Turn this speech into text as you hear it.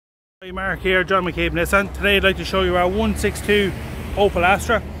Hi, Mark here, John McCabe Nissan. Today I'd like to show you our 162 Opel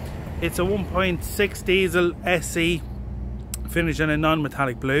Astra. It's a 1.6 diesel SE finished in a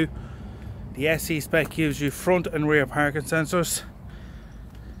non-metallic blue. The SE spec gives you front and rear parking sensors.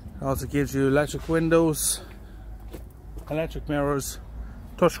 It also gives you electric windows, electric mirrors,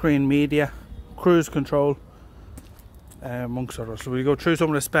 touchscreen media, cruise control, amongst others. So we'll go through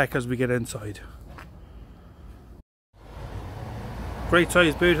some of the spec as we get inside. Great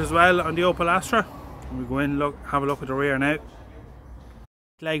size boot as well on the Opel Astra. We go in, have a look at the rear now.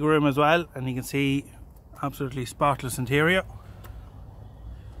 Leg room as well, and you can see absolutely spotless interior.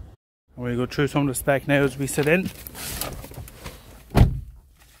 And we'll go through some of the spec now as we sit in.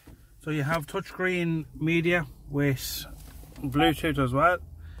 So you have touchscreen media with Bluetooth as well.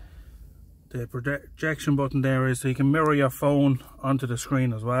 The projection button there is so you can mirror your phone onto the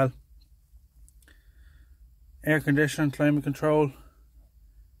screen as well. Air conditioning, climate control,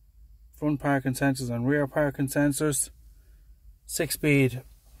 front parking sensors and rear parking sensors, 6-speed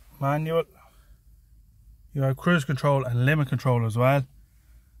manual. You have cruise control and limit control as well.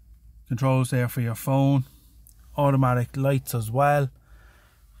 Controls there for your phone, automatic lights as well.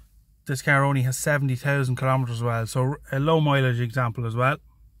 This car only has 70,000 kilometers as well, so a low mileage example as well.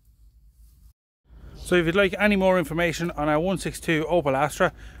 So if you'd like any more information on our 162 Opel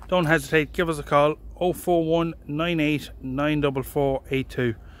Astra, don't hesitate, give us a call, 041 98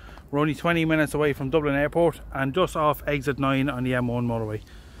 94482. We're only 20 minutes away from Dublin Airport and just off exit 9 on the M1 motorway.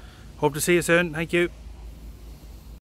 Hope to see you soon. Thank you.